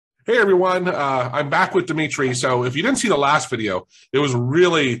Hey everyone, I'm back with Dimitri. So if you didn't see the last video, it was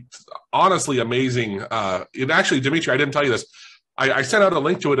really honestly amazing. It actually, Dimitri, I didn't tell you this. I sent out a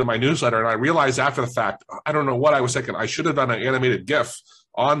link to it in my newsletter, and I realized after the fact, I don't know what I was thinking. I should have done an animated GIF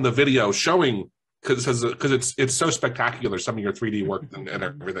on the video showing because it's so spectacular, some of your 3D work and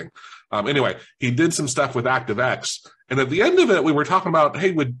everything. Anyway, he did some stuff with ActiveX, and at the end of it, we were talking about,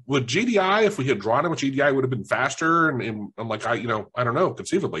 hey, would GDI, if we had drawn it with GDI, would have been faster? And I'm like, I don't know,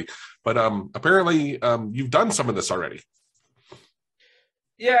 conceivably, but apparently you've done some of this already.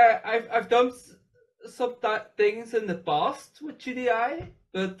 Yeah, I've done some things in the past with GDI,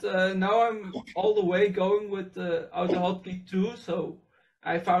 but now I'm all the way going with AutoHotkey 2, so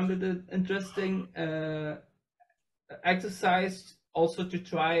I found it an interesting exercise also to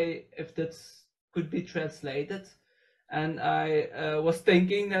try if that could be translated. And I was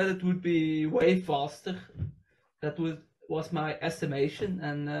thinking that it would be way faster. That was my estimation,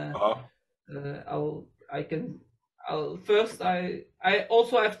 and I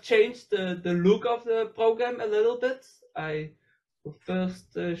also have changed the look of the program a little bit. I will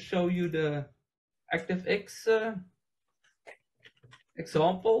first show you the ActiveX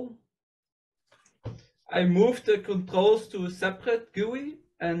example. I moved the controls to a separate GUI,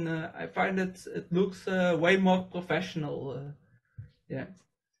 and I find it looks way more professional. Yeah,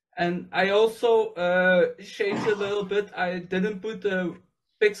 and I also changed a little bit. I didn't put the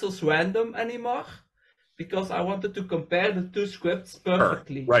pixels random anymore, because I wanted to compare the two scripts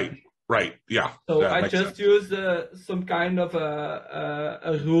perfectly. Right, yeah. So I just used some kind of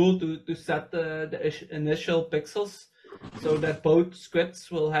a rule to set the initial pixels, so that both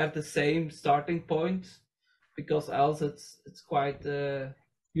scripts will have the same starting point, because else it's quite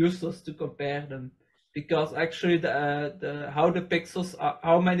useless to compare them. Because actually how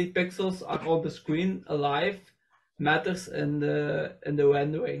many pixels are on the screen alive matters in the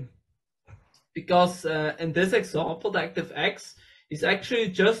rendering. Because in this example, the ActiveX is actually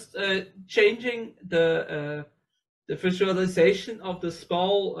just changing the visualization of the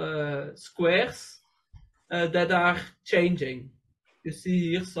small squares that are changing. You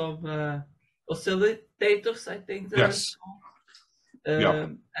see here some oscillators, I think. Yes.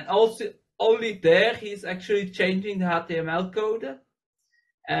 And also only there he's actually changing the HTML code,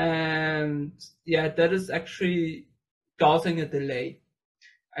 and yeah, that is actually causing a delay.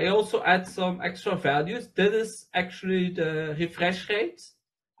 I also add some extra values. That is actually the refresh rate,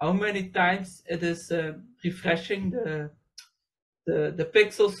 how many times it is refreshing the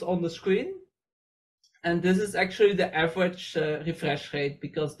pixels on the screen. And this is actually the average refresh rate,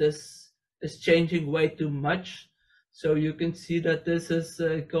 because this is changing way too much. So you can see that this is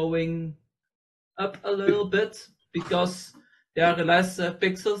going up a little bit, because there are less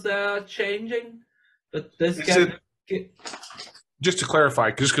pixels that are changing. But this just to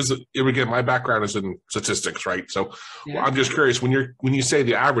clarify, because again, my background is in statistics, right? So yeah. I'm just curious, when you say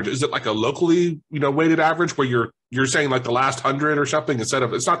the average, is it like a locally weighted average where you're saying like the last 100 or something instead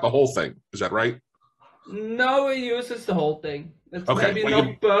of, it's not the whole thing? Is that right? No, it uses the whole thing. It's maybe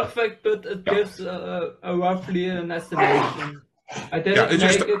not perfect, but it gives a roughly an estimation. I didn't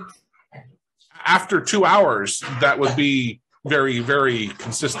make it. After 2 hours, that would be very, very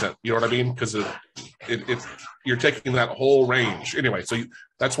consistent. You know what I mean? Because it's you're taking that whole range anyway. So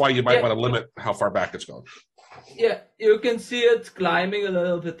that's why you might want to limit how far back it's going. Yeah, you can see it climbing a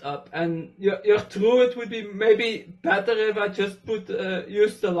little bit up, and you're true. It would be maybe better if I just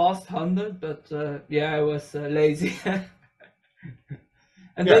use the last 100, but yeah, I was lazy.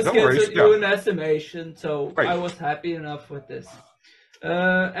 And this gives you an estimation, so I was happy enough with this.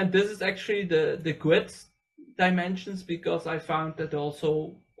 And this is actually the grid dimensions, because I found that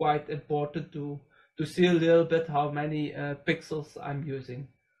also quite important to see a little bit how many pixels I'm using,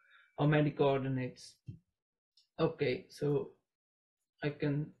 how many coordinates. Okay, so I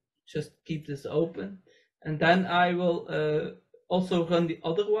can just keep this open, and then I will also run the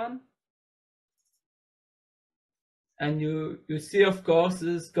other one. And you see, of course,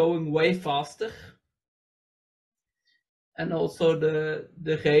 this is going way faster. And also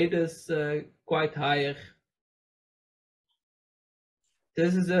the rate is quite higher.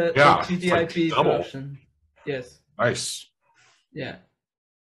 This is the GDIP version. Yes. Nice. Yeah.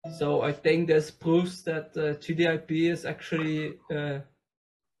 So I think this proves that GDIP is actually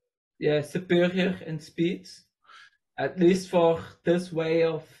superior in speed, at least for this way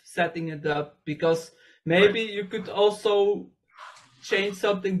of setting it up. Because maybe you could also change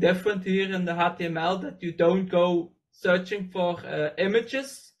something different here in the HTML, that you don't go searching for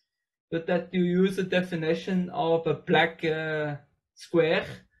images, but that you use a definition of a black square.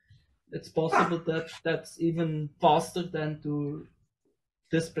 It's possible that that's even faster than to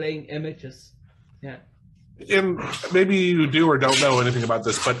displaying images. Yeah. And maybe you do or don't know anything about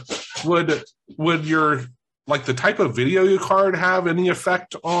this, but would your, like, the type of video you card have any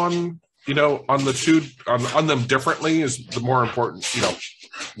effect on, you know, on the two, on them differently? Is the more important, you know,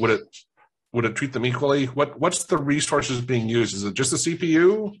 would it treat them equally? What's the resources being used? Is it just the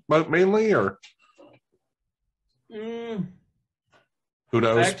CPU mainly, or who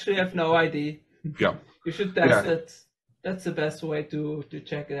knows? I actually have no idea. Yeah, You should test it. That's the best way to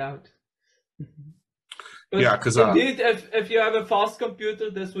check it out. But yeah, because indeed, if you have a fast computer,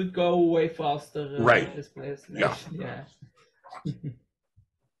 this would go way faster. Right. Display Yeah. Yeah.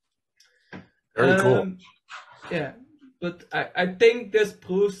 Very cool. Yeah, but I think this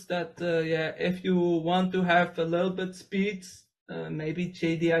proves that yeah, if you want to have a little bit speed, maybe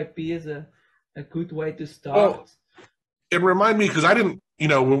GDIP is a good way to start. Well, it reminded me, because I didn't, you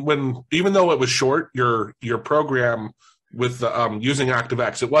know, when even though it was short, your program with the, using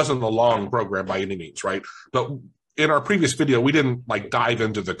ActiveX, it wasn't a long program by any means, right? But in our previous video, we didn't like dive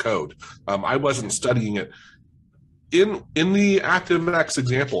into the code. I wasn't studying it. In the ActiveX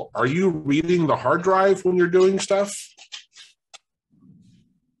example, are you reading the hard drive when you're doing stuff?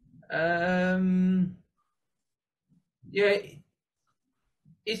 Yeah,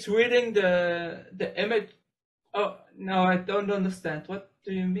 it's reading the image. Oh no, I don't understand. What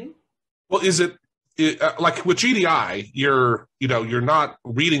do you mean? Well, is it like with GDI? You're not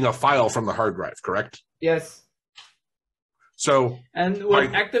reading a file from the hard drive, correct? Yes. So, and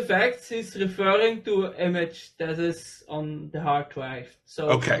with ActiveX is referring to an image that is on the hard drive.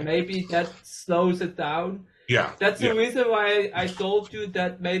 So maybe that slows it down. Yeah. That's the reason why I told you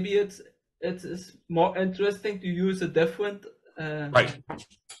that maybe it's more interesting to use a different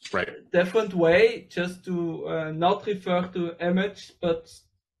different way, just to not refer to image, but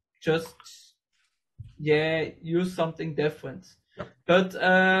just use something different. Yeah. But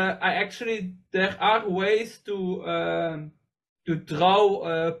there are ways to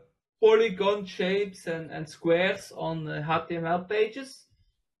draw polygon shapes and squares on HTML pages,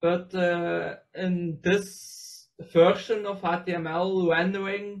 but in this version of HTML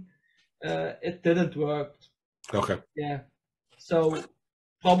rendering, it didn't work. Okay. Yeah. So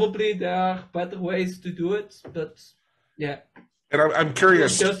probably there are better ways to do it, but yeah. And I'm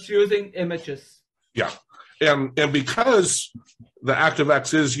curious. Just using images. Yeah. And because the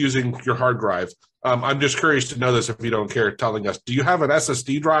ActiveX is using your hard drive, I'm just curious to know this, if you don't care telling us. Do you have an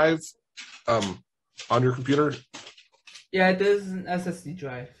SSD drive on your computer? Yeah, it is an SSD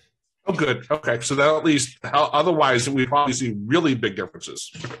drive. Oh, good. Okay, so that at least, otherwise we probably see really big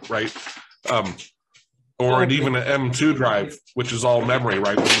differences, right? Or even an M2 drive, which is all memory,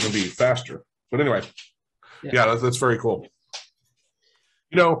 right? Which is going to be faster. But anyway, yeah, that's very cool.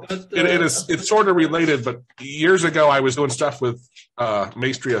 You know, it's sort of related, but years ago I was doing stuff with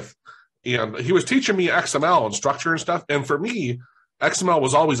Maestrief, and he was teaching me XML and structure and stuff. And for me, XML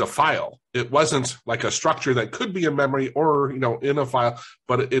was always a file. It wasn't like a structure that could be in memory or, you know, in a file.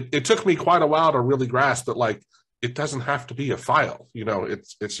 But it took me quite a while to really grasp that, like, it doesn't have to be a file. You know,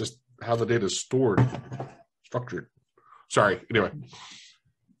 it's just how the data is stored, structured. Sorry. Anyway.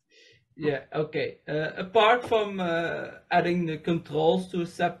 Yeah, okay. Apart from adding the controls to a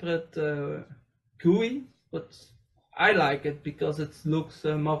separate GUI, but I like it because it looks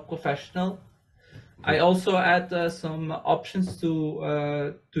more professional. I also add some options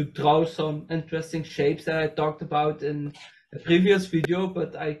to draw some interesting shapes that I talked about in a previous video,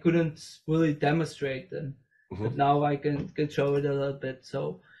 but I couldn't really demonstrate them. But now I can show it a little bit.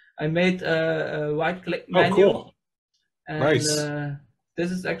 So I made a right-click menu. Oh, cool. And, nice. This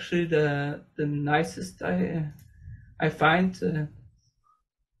is actually the nicest I find,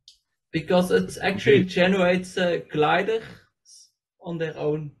 because it actually generates gliders on their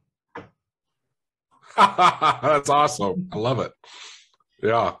own. That's awesome. I love it.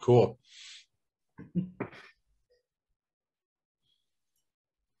 Yeah, cool.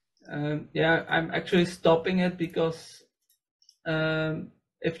 Yeah, I'm actually stopping it because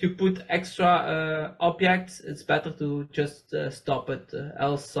if you put extra objects, it's better to just stop it.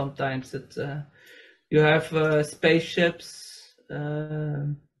 Else, sometimes you have spaceships. I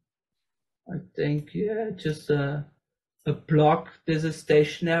think just a block. This is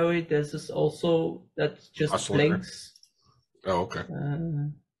stationary. This is also that just blinks. Oh, okay.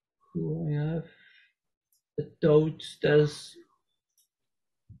 Do I have the toad? There's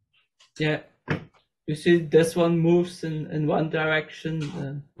you see this one moves in one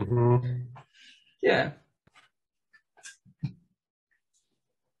direction. Yeah.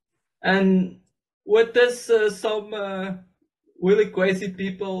 And with this, some really crazy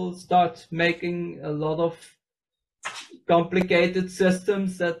people start making a lot of complicated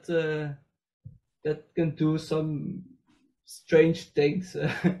systems that that can do some strange things.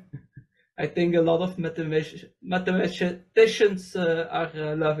 I think a lot of mathematicians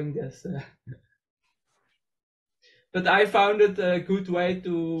are loving this. But I found it a good way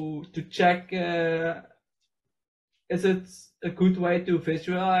to check. Is it a good way to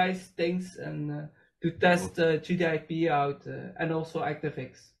visualize things and to test GDIP out and also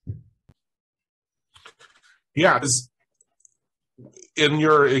ActiveX? Yeah, in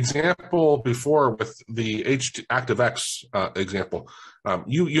your example before with the ActiveX example,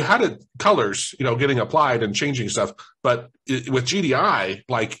 you had it colors, getting applied and changing stuff, but with GDI,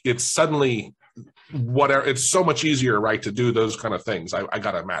 like it's suddenly whatever. It's so much easier, right, to do those kind of things. I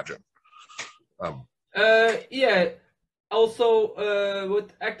gotta imagine. Yeah. Also,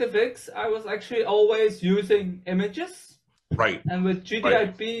 with ActiveX, I was actually always using images. Right. And with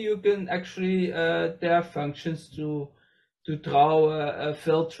GDIP, you can actually there are functions to draw a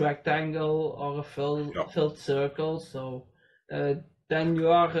filled rectangle or a filled circle. So then you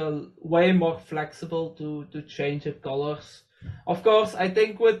are way more flexible to change the colors. Of course, I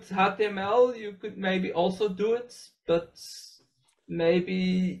think with HTML you could maybe also do it, but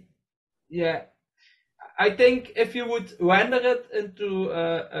maybe, yeah. I think if you would render it into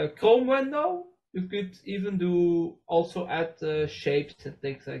a Chrome window, you could even also add shapes and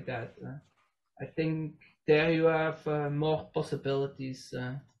things like that. I think there you have more possibilities.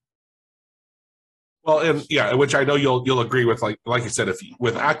 Well, and yeah, which I know you'll agree with, like you said,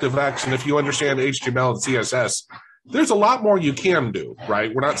 with ActiveX, and if you understand HTML and CSS, there's a lot more you can do,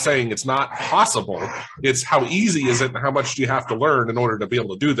 right? We're not saying it's not possible. It's how easy is it and how much do you have to learn in order to be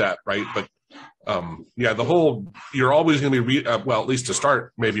able to do that, right? But yeah, you're always going to be, well, at least to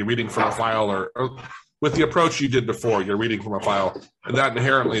start, maybe reading from a file or with the approach you did before, you're reading from a file, and that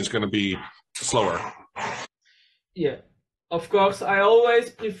inherently is going to be slower. Yeah, of course, I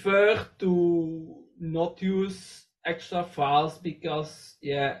always prefer to not use extra files because,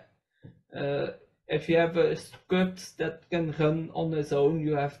 yeah, if you have a script that can run on its own,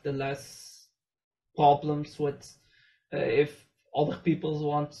 you have the less problems with if other people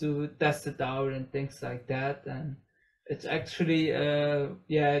want to test it out and things like that. And it's actually,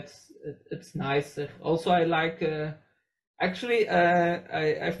 yeah, it's nicer. Also, I like. Actually,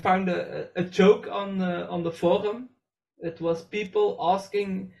 I found a joke on the forum. It was people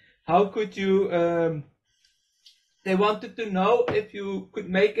asking how could you. They wanted to know if you could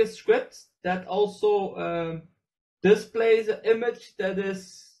make a script that also displays an image that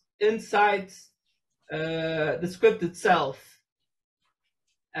is inside the script itself.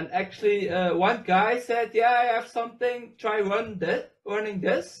 And actually, one guy said, "Yeah, I have something. Try running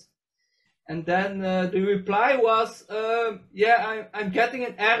this." And then the reply was, "Yeah, I'm getting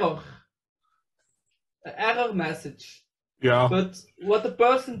an error message." Yeah. But what the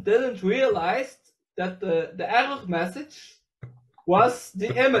person didn't realize that the error message was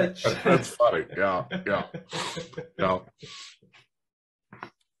the image. That's funny. Yeah.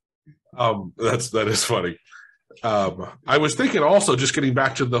 That is funny. I was thinking also, just getting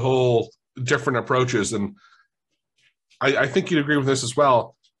back to the whole different approaches, and I think you'd agree with this as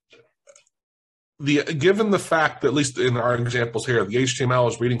well. Given the fact that, at least in our examples here, the HTML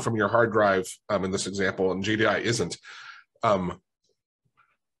is reading from your hard drive in this example, and GDI isn't.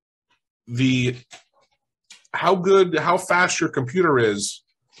 How fast your computer is,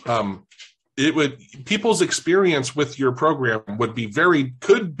 people's experience with your program could be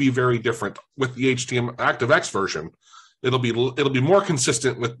very different with the ActiveX version. It'll be more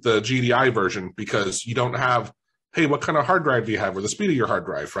consistent with the GDI version because you don't have, hey, what kind of hard drive do you have, or the speed of your hard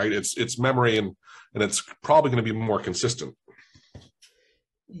drive, right? It's memory, and it's probably going to be more consistent.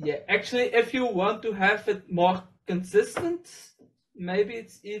 Yeah, actually, if you want to have it more consistent, maybe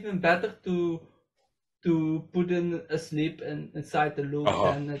it's even better to put in a sleep inside the loop,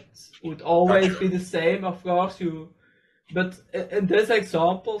 and it would always be the same, of course. But in this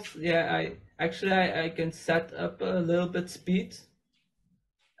examples, yeah, I can set up a little bit speed.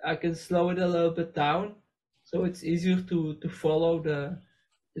 I can slow it a little bit down, so it's easier to follow the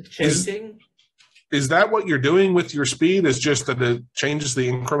changing. Is that what you're doing with your speed? Is just that it changes the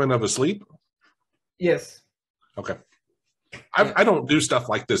increment of a sleep? Yes. Okay. I don't do stuff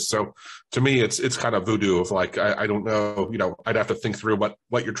like this, so to me it's kind of voodoo of like I don't know, I'd have to think through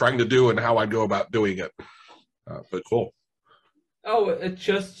what you're trying to do and how I go about doing it. But cool. Oh, it's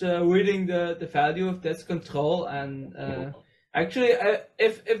just reading the value of this control, and actually,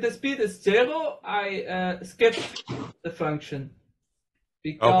 if the speed is 0, I skip the function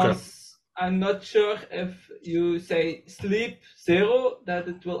because I'm not sure if you say sleep 0 that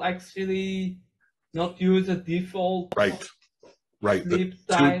it will actually not use a default right. sleep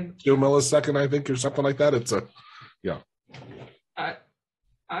time. 2 millisecond, I think, or something like that. It's a, yeah.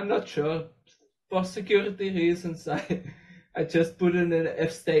 I'm not sure. For security reasons, I just put in an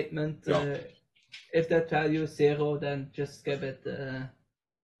if statement. Yeah. If that value is 0, then just skip it.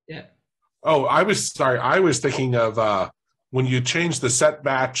 Yeah. Oh, I was thinking of when you change the set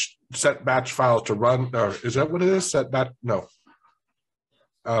batch file to run. Or is that what it is? Set batch? No.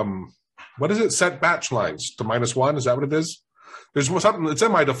 What is it? Set batch lines to -1. Is that what it is? There's something that's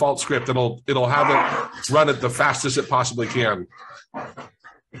in my default script. It'll have it run it the fastest it possibly can.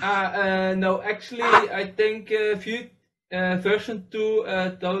 No, actually, I think version 2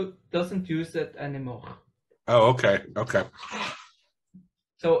 doesn't use it anymore. Oh, okay, okay.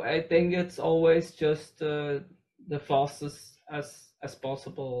 So I think it's always just the fastest as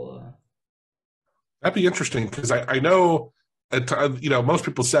possible. That'd be interesting because I know, most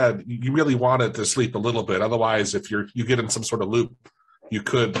people said you really want it to sleep a little bit. Otherwise, if you get in some sort of loop, you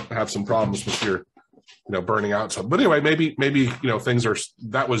could have some problems with your, burning out. So, but anyway, maybe things are,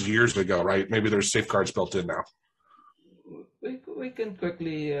 that was years ago, right? Maybe there's safeguards built in now. We can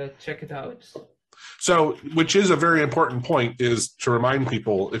quickly check it out. So, which is a very important point, is to remind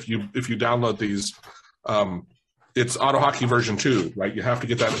people if you download these, it's AutoHotkey version 2, right? You have to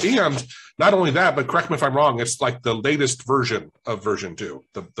get that, and not only that, but correct me if I'm wrong, it's like the latest version of version 2,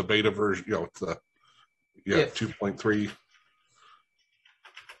 the beta version, 2.3.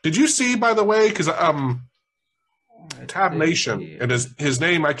 Did you see, by the way, because Tab Nation, and his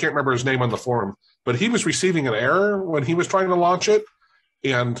name, I can't remember his name on the forum, but he was receiving an error when he was trying to launch it,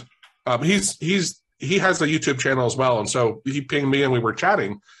 and he has a YouTube channel as well, and so he pinged me and we were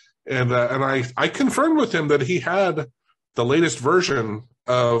chatting, and I confirmed with him that he had the latest version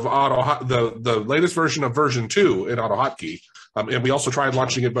of the latest version of version 2 in AutoHotkey, and we also tried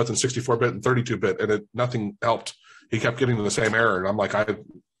launching it both in 64-bit and 32-bit, and nothing helped. He kept getting the same error, and I'm like, I don't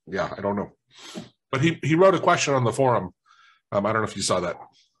know. But he wrote a question on the forum. I don't know if you saw that.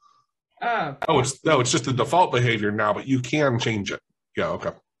 It's just the default behavior now, but you can change it. Yeah,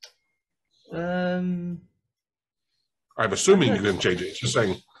 okay. I'm assuming you can change it. It's just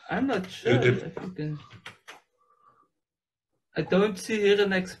saying. I'm not sure if you can. I don't see here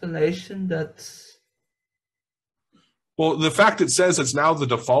an explanation that. Well, the fact it says it's now the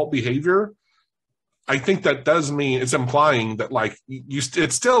default behavior, I think that does mean it's implying that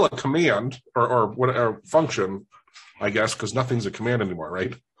it's still a command or whatever function, I guess, because nothing's a command anymore,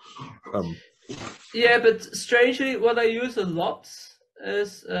 right? Yeah, but strangely, what I use a lot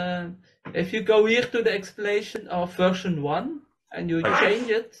is if you go here to the explanation of version 1 and you change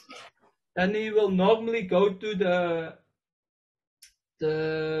it, then you will normally go to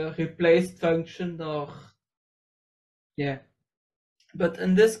the replaced function or yeah. But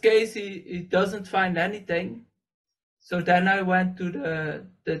in this case, he doesn't find anything. So then I went to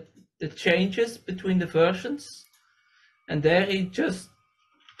the changes between the versions, and there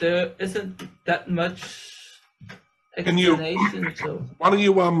there isn't that much explanation. Why don't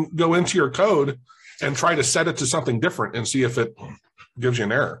you go into your code and try to set it to something different and see if it gives you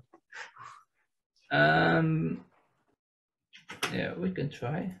an error? Yeah, we can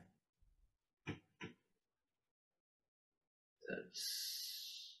try.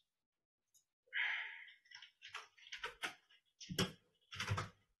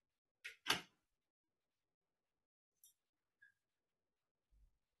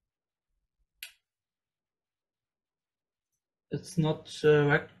 It's not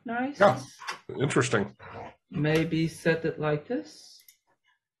recognized. Yeah, interesting. Maybe set it like this.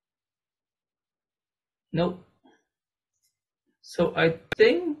 Nope. So I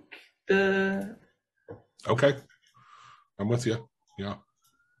think Okay, I'm with you. Yeah.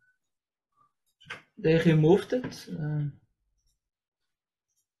 They removed it.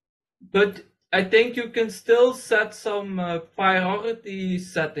 But I think you can still set some priority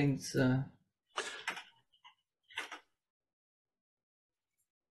settings.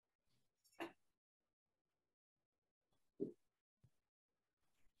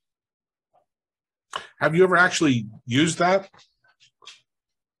 Have you ever actually used that?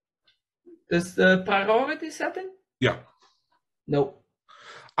 This the priority setting? Yeah. No.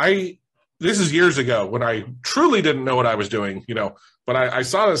 This is years ago when I truly didn't know what I was doing, but I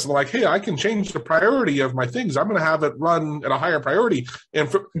saw this and I'm like, hey, I can change the priority of my things. I'm going to have it run at a higher priority.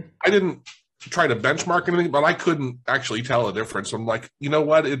 And I didn't try to benchmark anything, but I couldn't actually tell a difference. I'm like, you know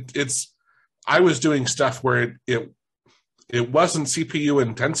what? I was doing stuff where it wasn't CPU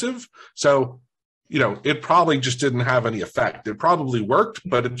intensive. So, it probably just didn't have any effect. It probably worked,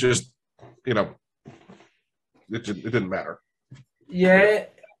 but it just, it didn't matter. Yeah,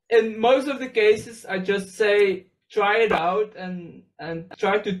 in most of the cases, I just say, try it out and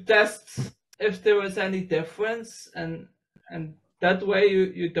try to test if there is any difference, and that way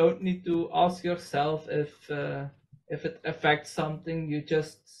you don't need to ask yourself if it affects something. You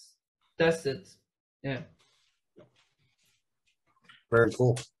just test it. Yeah. Very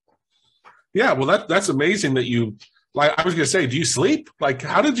cool. Yeah, well, that's amazing that you, like, I was gonna say, do you sleep? Like,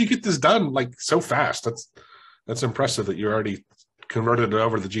 how did you get this done like so fast? That's impressive that you already converted it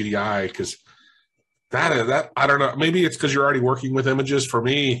over to the GDI, because that I don't know, maybe it's because you're already working with images. For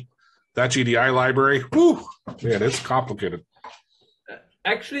me, that GDI library, whew, man, it's complicated.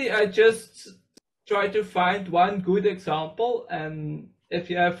 Actually, I just try to find one good example, and if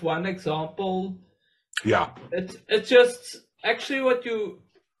you have one example, yeah, it's just actually what you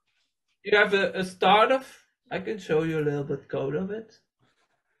have a start of. I can show you a little bit code of it.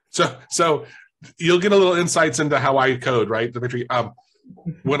 So you'll get a little insights into how I code, right, Dimitri?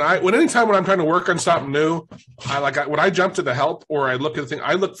 Anytime when I'm trying to work on something new, when I jump to the help or I look at the thing,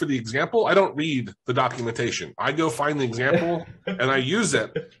 I look for the example. I don't read the documentation. I go find the example and I use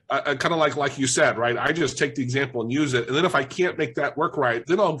it. Kind of like you said, right? I just take the example and use it. And then if I can't make that work right,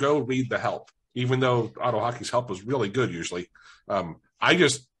 then I'll go read the help, even though AutoHotkey's help is really good usually. I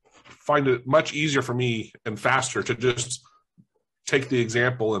just find it much easier for me and faster to just take the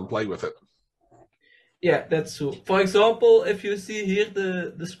example and play with it. Yeah, that's true. For example, if you see here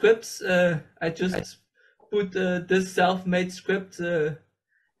the scripts, I just put this self-made script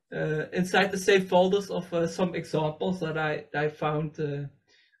inside the save folders of some examples that I found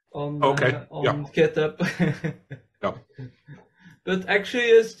on GitHub. Yeah. But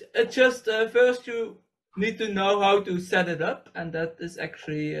actually, it's just first you need to know how to set it up, and that is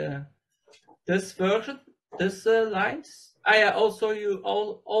actually this version, this lines. Also, you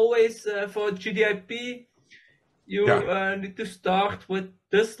always for GDIP, you need to start with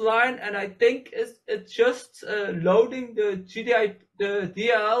this line, and I think it's just loading the GDI, the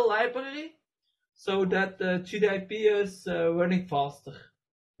DLL library, so that the GDIP is running faster.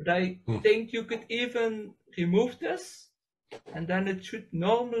 But I think you could even remove this, and then it should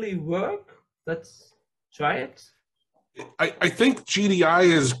normally work. Let's try it. I think GDI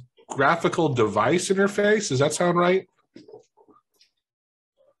is graphical device interface. Does that sound right?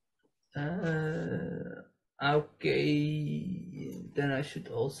 Okay, then I should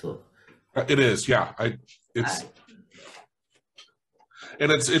also. It is, yeah.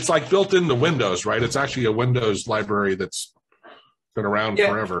 It's like built into Windows, right? It's actually a Windows library that's been around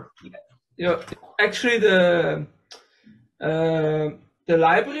forever. Yeah, actually the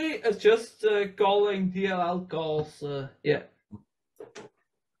library is just calling DLL calls. Yeah.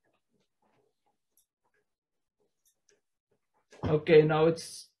 Okay, now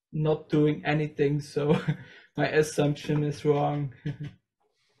it's not doing anything, so my assumption is wrong.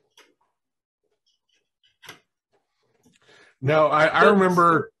 No, I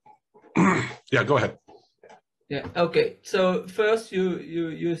remember. Yeah, go ahead. Yeah, okay. So first you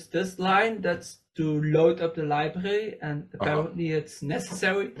use this line, that's to load up the library, and apparently it's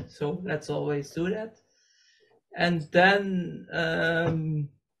necessary, so let's always do that. And then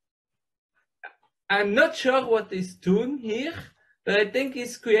I'm not sure what he's doing here, but I think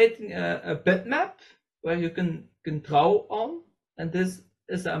he's creating a bitmap where you can draw on, and this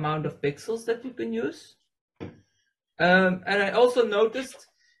is the amount of pixels that you can use. And I also noticed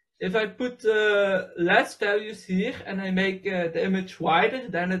if I put less values here and I make the image wider,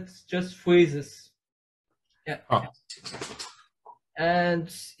 then it just freezes. Yeah. And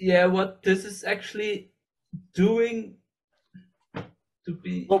yeah, what this is actually doing to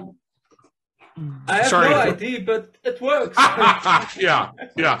be. Well, I have no idea, but it works. yeah.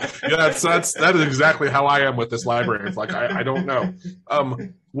 That is exactly how I am with this library. It's like I don't know.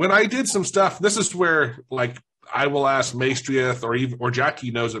 When I did some stuff, this is where like I will ask Maestrieth or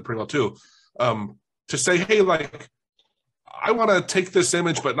Jackie knows it pretty well too, to say, hey, like I want to take this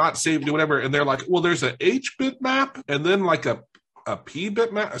image but not save it, whatever. And they're like, well, there's an H bitmap and then like a P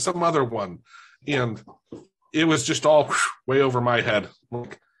bitmap, some other one, and it was just all way over my head.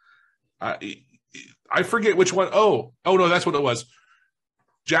 Like, I forget which one. Oh no, that's what it was.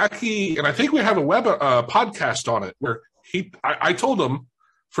 Jackie, and I think we have a web podcast on it where I told him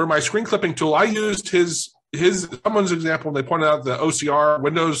for my screen clipping tool, I used someone's example, and they pointed out the OCR.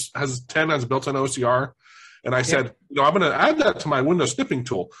 Windows 10 has built-in OCR, and I said, I'm going to add that to my Windows snipping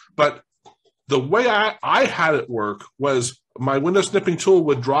tool. But the way I had it work was my Windows snipping tool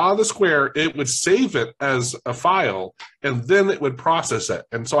would draw the square, it would save it as a file, and then it would process it.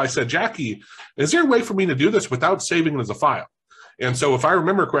 And so I said, Jackie, is there a way for me to do this without saving it as a file? And so if I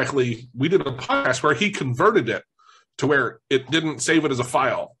remember correctly, we did a podcast where he converted it to where it didn't save it as a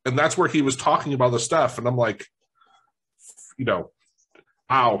file. And that's where he was talking about the stuff. And I'm like, you know,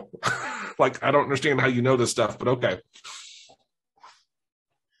 wow. Like, I don't understand how you know this stuff, but okay.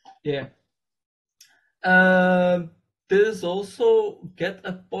 Yeah. There's also get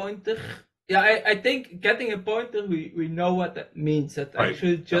a pointer. Yeah, I think getting a pointer, we know what that means. That Right.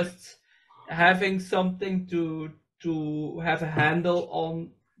 actually just having something to have a handle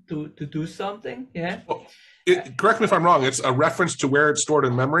on to do something. Yeah. Well, correct me if I'm wrong. It's a reference to where it's stored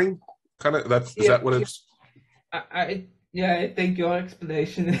in memory. Kind of. Is that what it's? I think your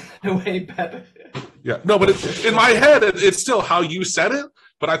explanation is way better. Yeah. No, but in my head, it's still how you said it.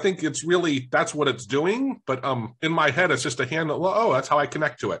 But I think it's really that's what it's doing. But in my head, it's just a handle. Well, oh, that's how I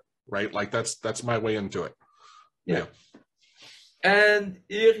connect to it, right? Like that's my way into it. Yeah. And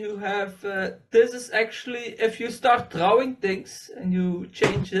here you have, this is actually, if you start drawing things and you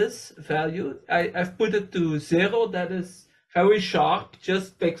change this value, I've put it to 0, that is very sharp,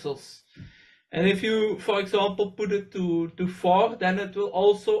 just pixels. And if you, for example, put it to 4, then it will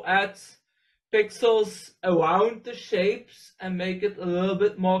also add pixels around the shapes and make it a little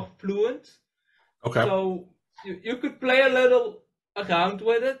bit more fluent. Okay. So you could play a little around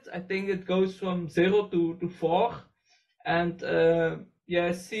with it. I think it goes from 0 to 4. And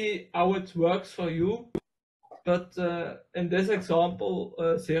see how it works for you. But in this example,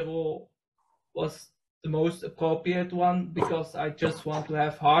 0 was the most appropriate one because I just want to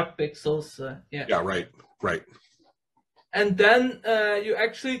have hard pixels. Yeah, right. And then you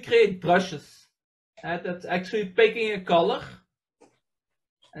actually create brushes. That's actually picking a color.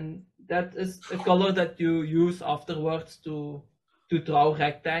 And that is a color that you use afterwards to draw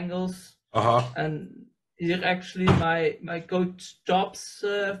rectangles. And here actually my code stops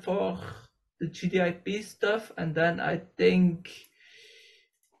for the GDIP stuff, and then I think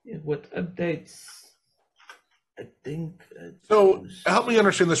what updates. I think. So help me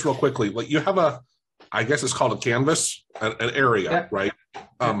understand this real quickly. Like you have I guess it's called a canvas, an area, right?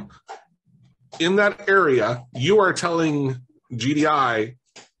 In that area, you are telling GDI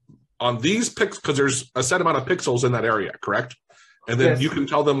on these pixels because there's a set amount of pixels in that area, correct? And then you can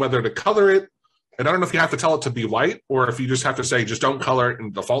tell them whether to color it. And I don't know if you have to tell it to be white or if you just have to say, just don't color it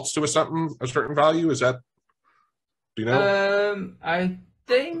and defaults to a certain value. Is that, do you know? I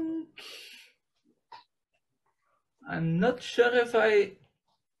think, I'm not sure if I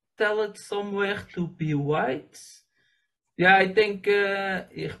tell it somewhere to be white. Yeah, I think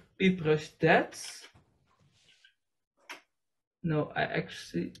here, bbrush that. No, I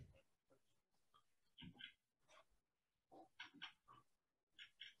actually.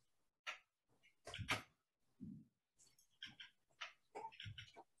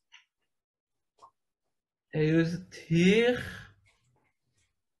 I use it here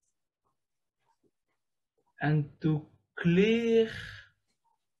and to clear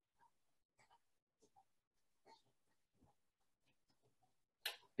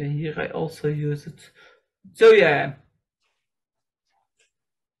and here I also use it. So yeah,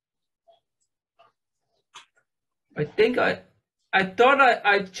 I think I thought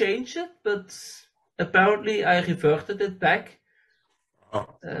I changed it, but apparently I reverted it back.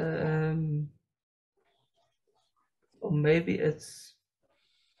 Or maybe it's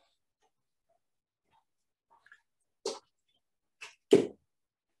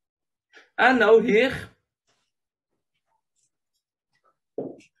no, here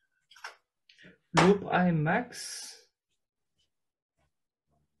loop I max.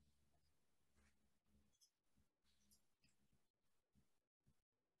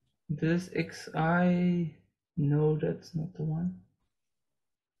 This xi, no, that's not the one.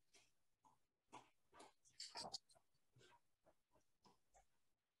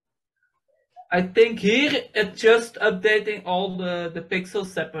 I think here it's just updating all the pixels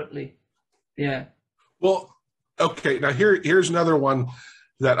separately. Yeah. Well, okay. Now here's another one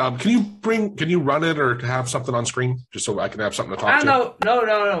that can you run it or have something on screen just so I can have something to talk to?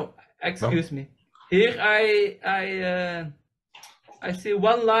 No. Excuse me. Here I see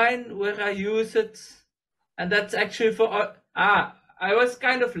one line where I use it, and that's actually for I was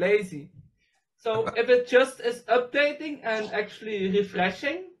kind of lazy. So if it just is updating and actually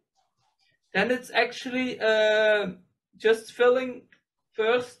refreshing, then it's actually just filling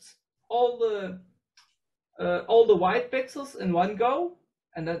first all the white pixels in one go,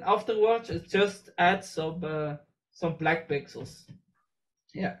 and then afterwards it just adds some black pixels.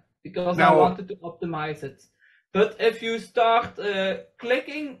 Yeah, because I wanted to optimize it. But if you start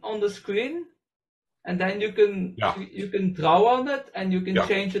clicking on the screen, and then you can draw on it, and you can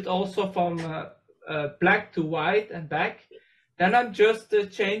change it also from black to white and back. Then I'm just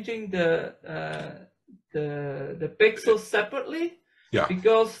changing the the pixels separately. Yeah.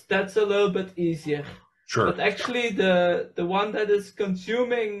 Because that's a little bit easier. Sure. But actually the one that is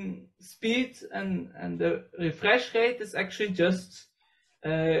consuming speed and the refresh rate is actually just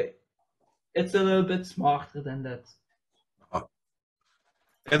it's a little bit smarter than that.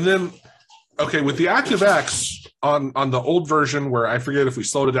 And then, okay, with the ActiveX on the old version, where I forget if we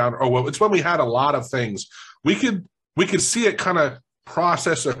slowed it down, well, it's when we had a lot of things. We could see it kind of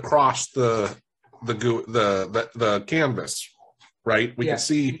process across the canvas, right? We could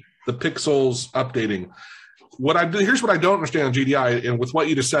see the pixels updating. Here's what I don't understand in GDI, and with what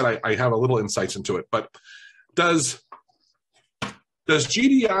you just said, I have a little insights into it. But does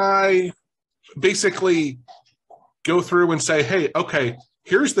GDI basically go through and say, hey, okay,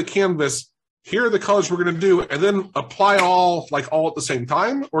 here's the canvas, here are the colors we're going to do, and then apply all at the same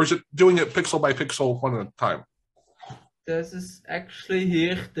time? Or is it doing it pixel by pixel one at a time? This is actually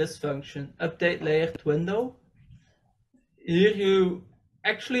here, this function, update layered window. Here you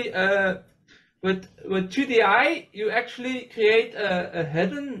actually, with GDI, you actually create a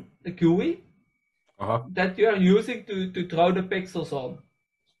hidden GUI that you are using to draw the pixels on.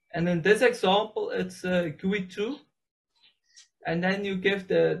 And in this example, it's GUI 2. And then you give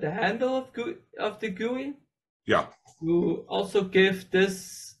the handle of the GUI. Yeah. You also give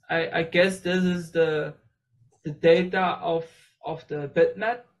this, I guess this is the data of the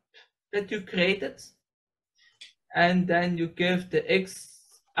bitmap that you created. And then you give the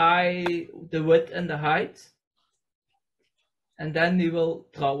XI, the width and the height. And then you will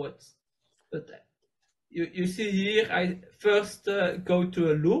draw it. But you see here, I first go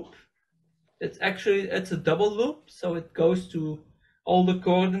to a loop. It's a double loop, so it goes to all the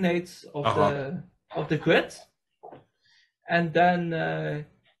coordinates of the grid, and then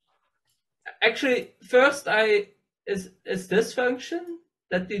actually first is this function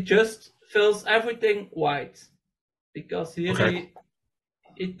that it just fills everything white, because here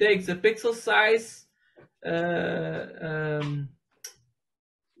it takes a pixel size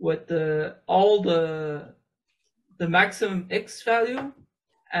with all the maximum X value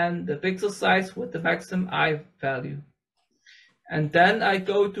and the pixel size with the maximum I value. And then I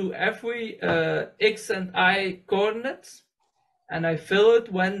go to every X and I coordinates, and I fill it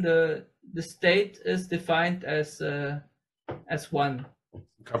when the state is defined as 1.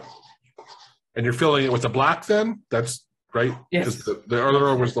 Okay. And you're filling it with the black then? That's right? Yes. The other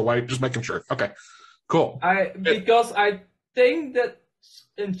one was the white, just making sure. Okay, cool. Because I think that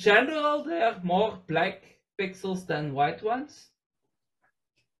in general there are more black pixels than white ones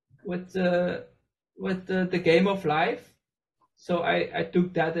with the game of life. So I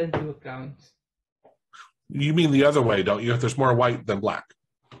took that into account. You mean the other way, don't you? If there's more white than black.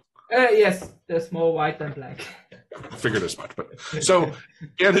 Yes, there's more white than black. I figured as much, but so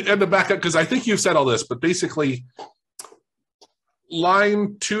and to back up, because I think you've said all this, but basically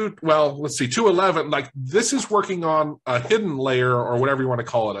line 211, like this is working on a hidden layer or whatever you want to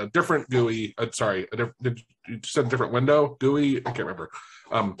call it, a different GUI. You said a different window GUI. I can't remember.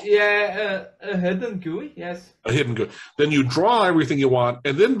 A hidden GUI, yes. A hidden GUI. Then you draw everything you want,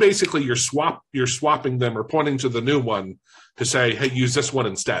 and then basically you're swapping them or pointing to the new one to say, hey, use this one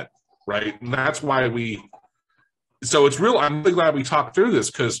instead, right? And that's why so it's real. I'm really glad we talked through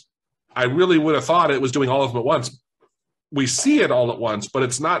this, because I really would have thought it was doing all of them at once. We see it all at once, but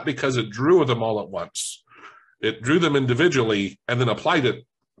it's not because it drew them all at once. It drew them individually and then applied it,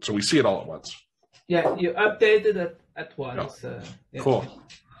 so we see it all at once. Yeah, you updated it at once. Yeah. Cool.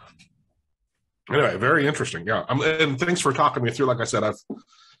 Anyway, very interesting. Yeah, and thanks for talking me through. Like I said,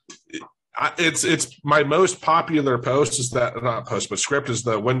 it's my most popular post is that not post, but script is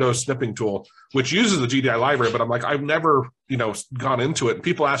the Windows snipping tool, which uses the GDI library. But I'm like, I've never gone into it. And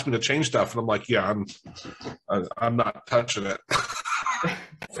people ask me to change stuff, and I'm like, yeah, I'm not touching it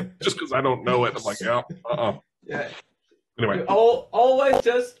just because I don't know it. I'm like, yeah, yeah. Anyway, you always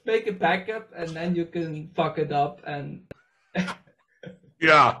just make a backup, and then you can fuck it up and.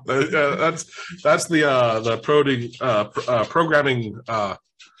 Yeah, that's the programming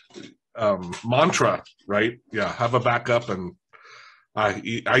mantra, right? Yeah, have a backup. And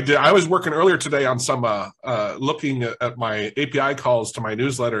I was working earlier today on some looking at my API calls to my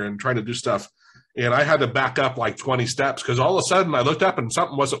newsletter and trying to do stuff, and I had to back up like 20 steps because all of a sudden I looked up and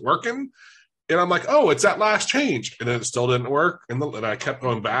something wasn't working. And I'm like, oh, it's that last change. And then it still didn't work. And I kept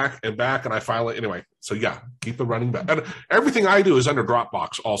going back, and I finally, anyway. So yeah, keep it running back. And everything I do is under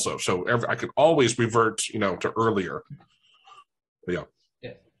Dropbox also. So I can always revert, to earlier. But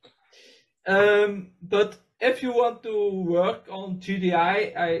yeah. But if you want to work on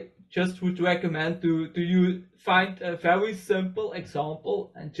GDI, I just would recommend to you find a very simple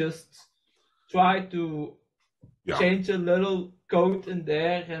example and just try to change a little code in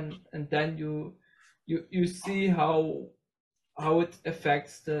there, and then you see how it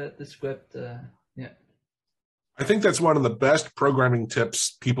affects the script. I think that's one of the best programming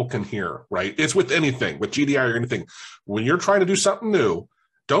tips people can hear, right? It's with anything, with GDI or anything. When you're trying to do something new,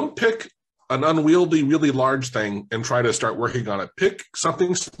 don't pick an unwieldy, really large thing and try to start working on it. Pick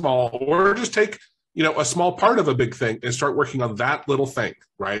something small, or just take, a small part of a big thing and start working on that little thing,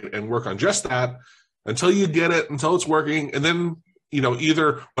 right? And work on just that until you get it, until it's working. And then,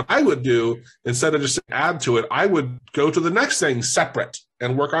 either what I would do, instead of just add to it, I would go to the next thing separate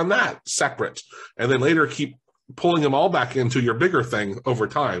and work on that separate. And then later keep pulling them all back into your bigger thing over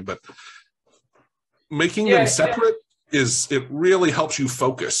time. But making them separate it really helps you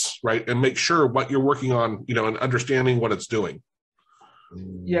focus, right? And make sure what you're working on, and understanding what it's doing.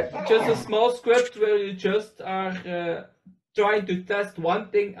 Yeah, just a small script where you just are trying to test one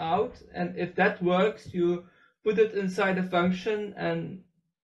thing out, and if that works, you put it inside a function, and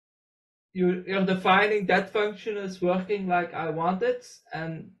you're defining that function is working like I want it,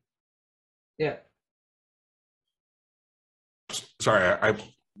 and Sorry,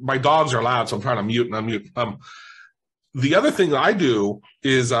 my dogs are loud, so I'm trying to mute and unmute. The other thing that I do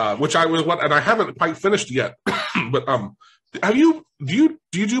is, which I was and I haven't quite finished yet, but do you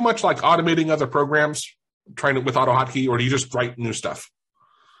do much like automating other programs, trying to with AutoHotkey, or do you just write new stuff?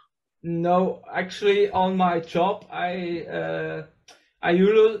 No, actually, on my job, I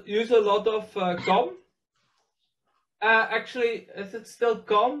use a lot of COM. Actually, is it still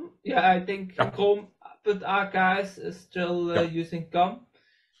COM? Yeah, I think COM, but our guys is still using COM.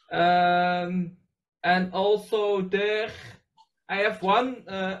 And also there, I have one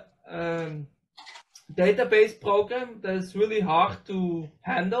database program that is really hard to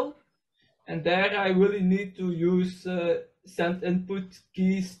handle, and there I really need to use send input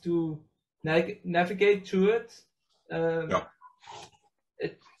keys to navigate through it.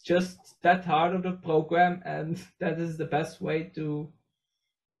 It's just that hard of the program, and that is the best way to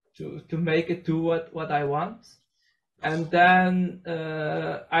make it do what I want. And then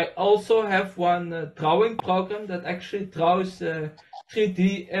I also have one drawing program that actually draws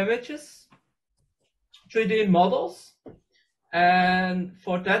 3D images, 3D models. And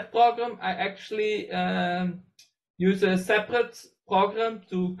for that program, I actually use a separate program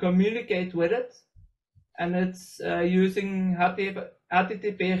to communicate with it. And it's using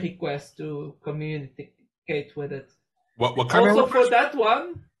HTTP requests to communicate with it. What kind also of request? For that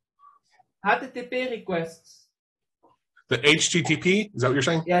one, HTTP requests. The HTTP, is that what you're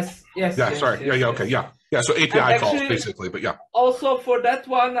saying? Yes. Yeah, sorry. Yes, Okay, yeah. So API actually, calls, basically, but yeah. Also for that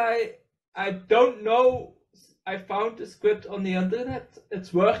one, I don't know. I found the script on the internet.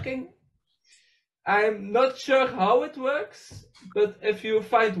 It's working. I'm not sure how it works, but if you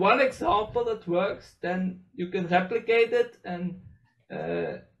find one example that works, then you can replicate it, and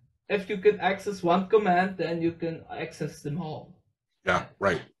if you can access one command, then you can access them all. Yeah,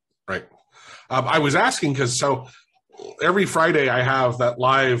 right. I was asking because every Friday I have that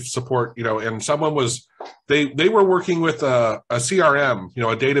live support, and someone was, they were working with a CRM,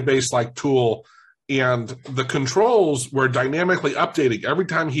 a database like tool, and the controls were dynamically updating every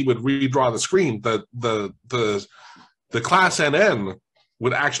time he would redraw the screen. The class NN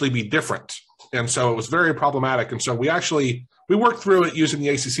would actually be different, and so it was very problematic. And so we worked through it using the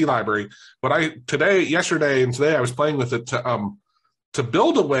ACC library. But yesterday and today I was playing with it to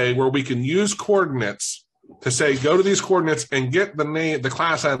build a way where we can use coordinates to say, go to these coordinates and get the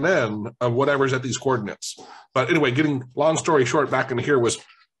class NN of whatever's at these coordinates. But anyway, getting long story short, back in here I was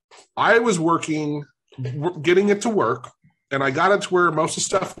getting it to work, and I got it to where most of the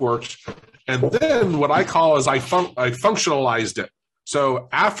stuff worked. And then what I call is I functionalized it. So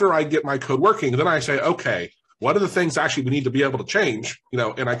after I get my code working, then I say, okay, what are the things actually we need to be able to change?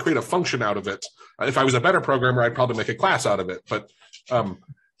 And I create a function out of it. If I was a better programmer, I'd probably make a class out of it. But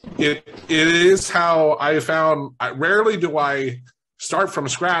it is how I found. Rarely do I start from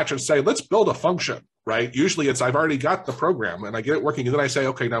scratch and say, let's build a function, right? Usually it's I've already got the program and I get it working, and then I say,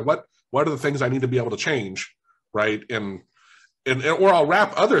 okay, now what are the things I need to be able to change, right? And or I'll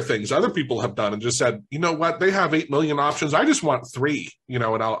wrap other things other people have done and just said, you know what, they have 8 million options. I just want 3, and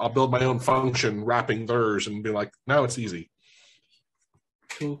I'll build my own function wrapping theirs and be like, no, it's easy.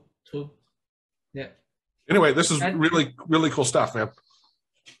 True. Yeah. Anyway, this is really, really cool stuff, man.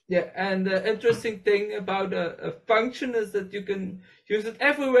 Yeah, and the interesting thing about a function is that you can use it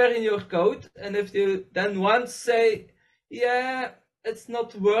everywhere in your code. And if you then once say, yeah, it's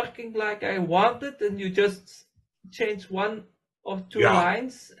not working like I wanted, and you just change 1 or 2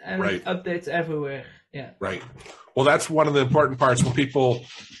 lines, and it updates everywhere. Yeah. Right. Well, that's one of the important parts when people,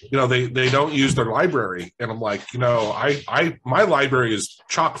 they don't use their library. And I'm like, my library is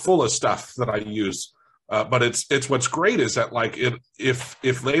chock full of stuff that I use. But it's what's great is that like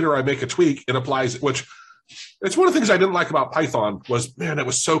if later I make a tweak, it applies, which it's one of the things I didn't like about Python was, man, it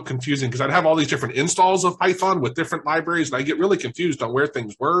was so confusing because I'd have all these different installs of Python with different libraries and I get really confused on where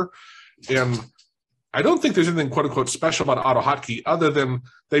things were. And I don't think there's anything quote unquote special about AutoHotkey other than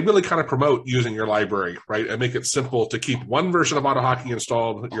they really kind of promote using your library, right? And make it simple to keep one version of AutoHotkey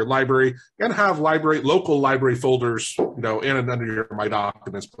installed in your library and have local library folders, in and under your My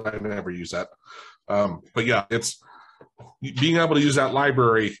Documents, but I never use that. But yeah, it's being able to use that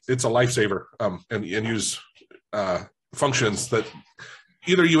library. It's a lifesaver, and use functions that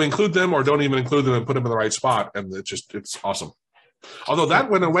either you include them or don't even include them and put them in the right spot. And it's awesome. Although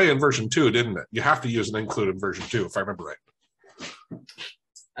that went away in version 2, didn't it? You have to use an include in version 2, if I remember right.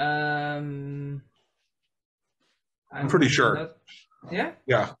 I'm pretty sure. Yeah.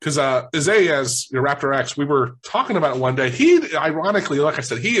 Yeah, because Isaiah's Raptor X, we were talking about it one day. He, ironically, like I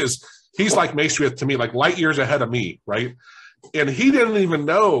said, he's like Maestria to me, like light years ahead of me, right? And he didn't even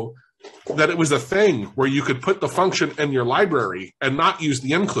know that it was a thing where you could put the function in your library and not use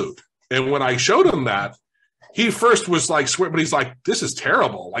the include. And when I showed him that, he first was like, but he's like, this is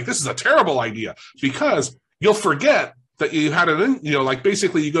terrible. Like, this is a terrible idea because you'll forget that you had like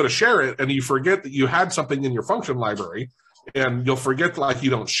basically you go to share it and you forget that you had something in your function library and you'll forget like you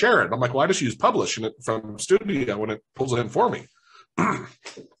don't share it. I'm like, well, I just use publish in it from Studio when it pulls it in for me.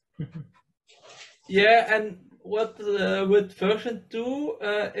 Yeah, and with version 2,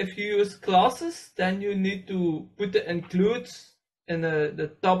 if you use classes, then you need to put the includes in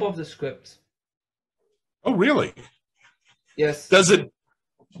the top of the script. Oh, really? Yes.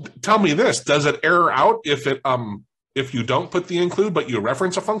 Tell me this, does it error out if you don't put the include, but you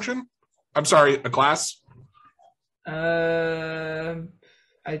reference a function? I'm sorry, a class? I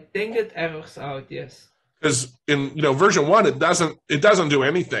think it errors out, yes. Because in version 1, it doesn't do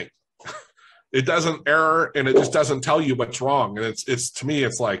anything. It doesn't error and it just doesn't tell you what's wrong. And it's to me,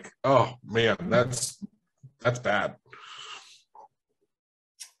 it's like, oh man, that's bad.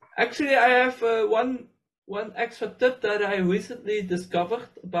 Actually, I have one extra tip that I recently discovered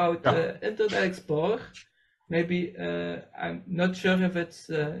about Internet Explorer. Maybe I'm not sure if it's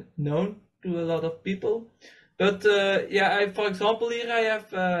known to a lot of people, but for example, here I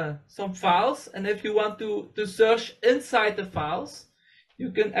have some files, and if you want to search inside the files, you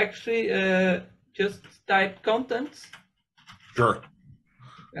can actually just type contents. Sure.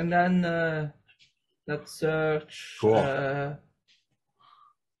 And then let's search. Cool.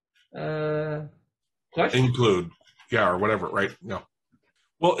 Brush? Include, or whatever, right? No.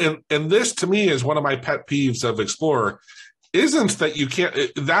 Well, and this to me is one of my pet peeves of Explorer, isn't that you can't,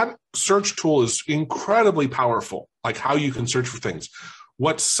 that search tool is incredibly powerful, like how you can search for things.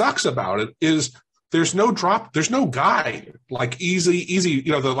 What sucks about it is there's no guide, like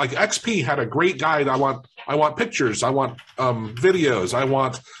easy, like XP had a great guide. I want pictures, I want videos, I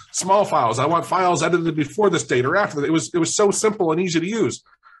want small files, I want files edited before this date or after that. It was so simple and easy to use.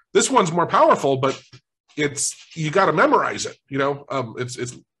 This one's more powerful, but you got to memorize it.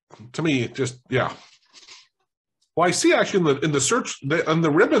 It's to me just yeah. Well, I see actually in the search on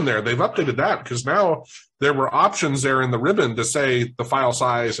the ribbon there, they've updated that because now there were options there in the ribbon to say the file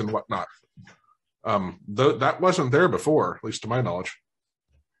size and whatnot. That wasn't there before, at least to my knowledge.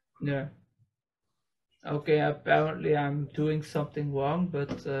 Yeah. Okay, apparently I'm doing something wrong,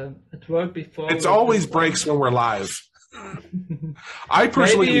 but it worked before. It always breaks when we're live. I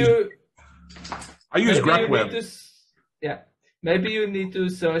personally I use GrepWeb. Maybe you need to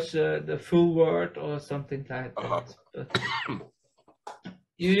search the full word or something like that. But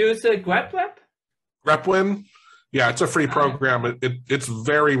you use GrepWeb? GrepWeb? Yeah, it's a free program. It's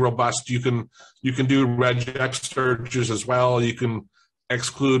very robust. You can do regex searches as well. You can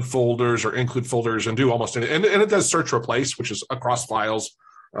exclude folders or include folders and do almost anything. And it does search replace, which is across files.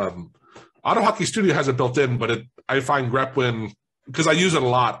 AutoHotkey Studio has it built in, but I find GrepWeb, because I use it a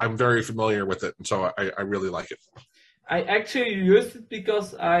lot, I'm very familiar with it, and so I really like it. I actually used it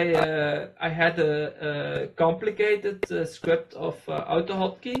because I had a complicated script of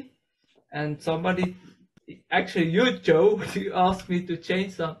AutoHotkey, and somebody, actually you, Joe, you asked me to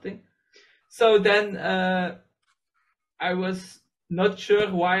change something. So then I was not sure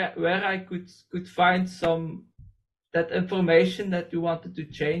where I could find that information that you wanted to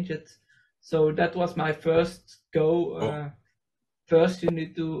change it. So that was my first go. First, you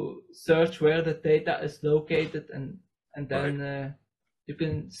need to search where the data is located, and then you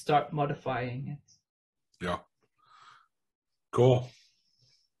can start modifying it. Yeah. Cool.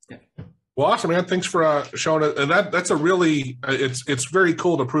 Yeah. Well, awesome, man. Thanks for showing it. And that's a really, it's very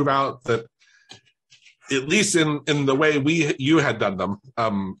cool to prove out that at least in the way you had done them,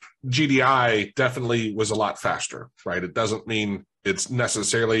 GDI definitely was a lot faster, right? It doesn't mean it's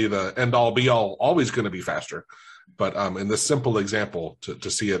necessarily the end all be all, always going to be faster. But in this simple example, to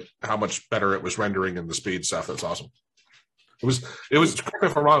see it, how much better it was rendering and the speed stuff, that's awesome. It was, correct me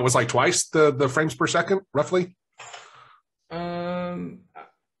if I'm wrong, it was like twice the frames per second, roughly?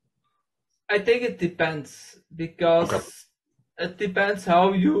 I think it depends, because it depends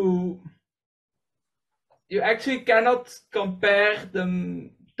how you actually cannot compare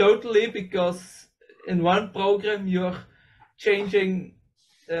them totally, because in one program you're changing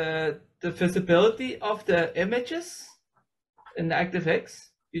the visibility of the images in the ActiveX.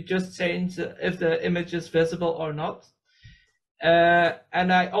 You just change if the image is visible or not.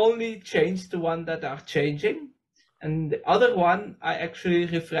 And I only changed the one that are changing. And the other one, I actually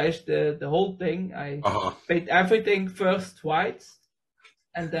refreshed the whole thing. I paint everything first white,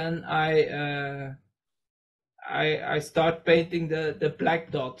 and then I start painting the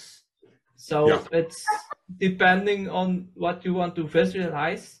black dots. So it's depending on what you want to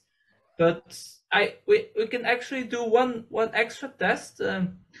visualize. But we can actually do one extra test.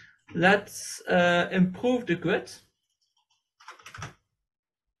 Let's improve the grid.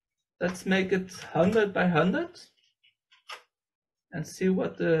 Let's make it 100 by 100 and see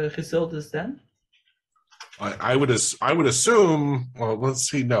what the result is then. I would assume. Well, let's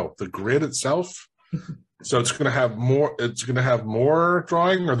see. No, the grid itself. So it's going to have more. It's going to have more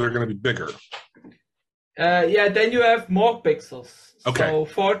drawing, or they're going to be bigger. Yeah, then you have more pixels. Okay. So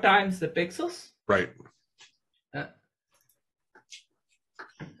 4 times the pixels. Right.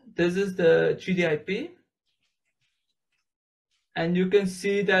 This is the GDIP. And you can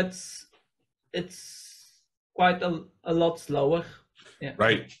see that it's quite a lot slower. Yeah.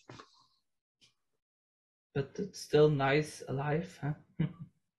 Right. But it's still nice, alive, huh?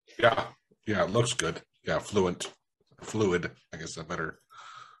 Yeah. Yeah, it looks good. Yeah, fluid. I guess that better.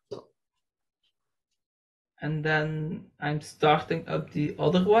 And then I'm starting up the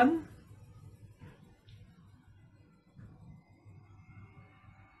other one.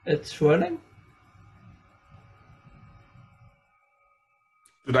 It's running.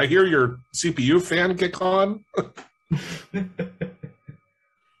 Did I hear your CPU fan kick on?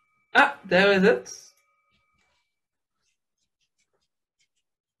 Ah, there is it.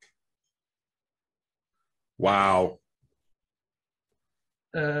 Wow.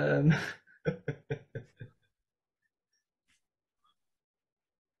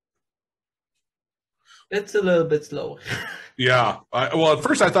 It's a little bit slower. Yeah. Well, at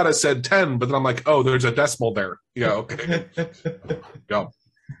first I thought it said 10, but then I'm like, oh, there's a decimal there. Yeah. Okay. Yeah.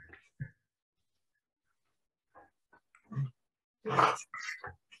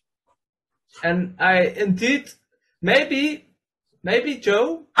 And I indeed, maybe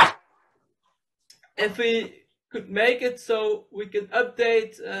Joe, if we could make it so we can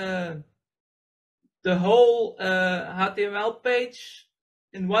update the whole HTML page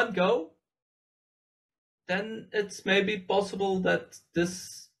in one go, then it's maybe possible that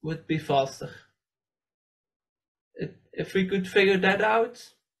this would be faster. If we could figure that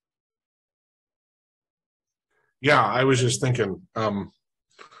out. Yeah, I was just thinking.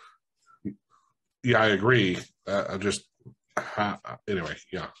 Yeah, I agree. Anyway,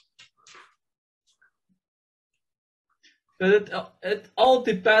 yeah. But it all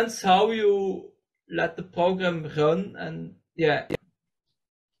depends how you let the program run, and yeah.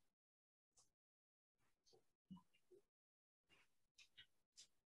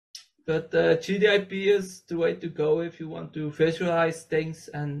 But GDIP is the way to go if you want to visualize things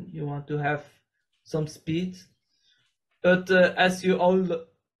and you want to have some speed. But as you all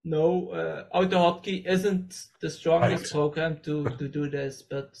know, AutoHotkey isn't the strongest program to do this.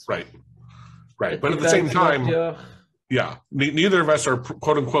 But right. But at the same time, yeah, neither of us are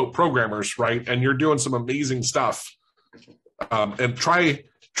quote unquote programmers, right? And you're doing some amazing stuff. And try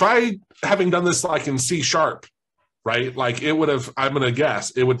having done this like in C#. Right? Like it would have, I'm going to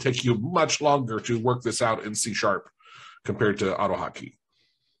guess, it would take you much longer to work this out in C# compared to AutoHotkey.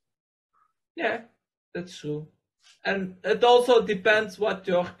 Yeah, that's true. And it also depends what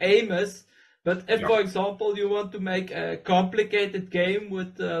your aim is. But if, for example, you want to make a complicated game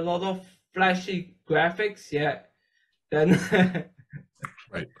with a lot of flashy graphics, then...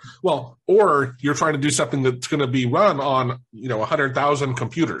 Right. Well, or you're trying to do something that's going to be run on, 100,000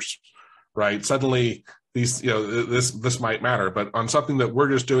 computers, right? Suddenly... this might matter, but on something that we're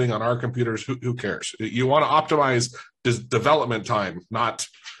just doing on our computers, who cares? You want to optimize development time, not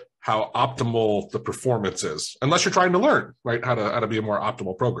how optimal the performance is, unless you're trying to learn, right, how to be a more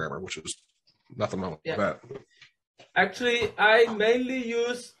optimal programmer, which is nothing wrong with that. Actually, I mainly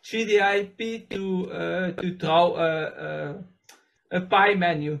use GDIP to draw a pie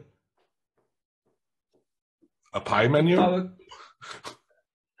menu. A pie menu?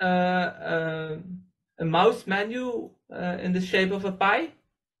 A mouse menu in the shape of a pie.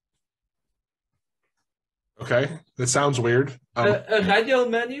 Okay, that sounds weird. A radial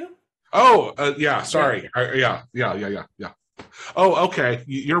menu. Oh, yeah. Sorry. Yeah. Oh, okay.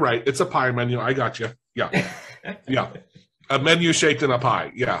 You're right. It's a pie menu. I got you. Yeah. Yeah. A menu shaped in a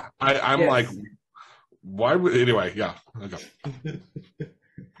pie. Yeah. I'm like, why would, anyway, yeah. Okay.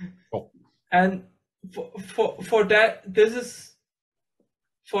 Cool. And for that,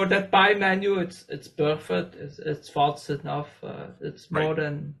 for that pie menu, it's perfect. It's fast enough. It's more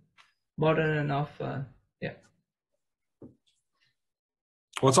than enough. Yeah.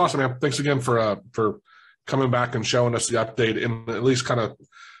 Well, it's awesome, man. Thanks again for coming back and showing us the update and at least kind of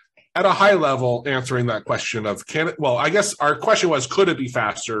at a high level answering that question of well, I guess our question was, could it be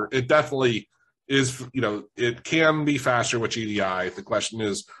faster? It definitely is, it can be faster with GDI. The question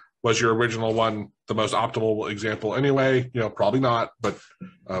is, was your original one the most optimal example anyway? Probably not, but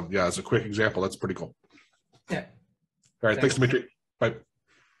yeah, as a quick example, that's pretty cool. Yeah. All right. Thanks, Dimitri. Bye.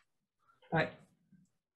 Bye.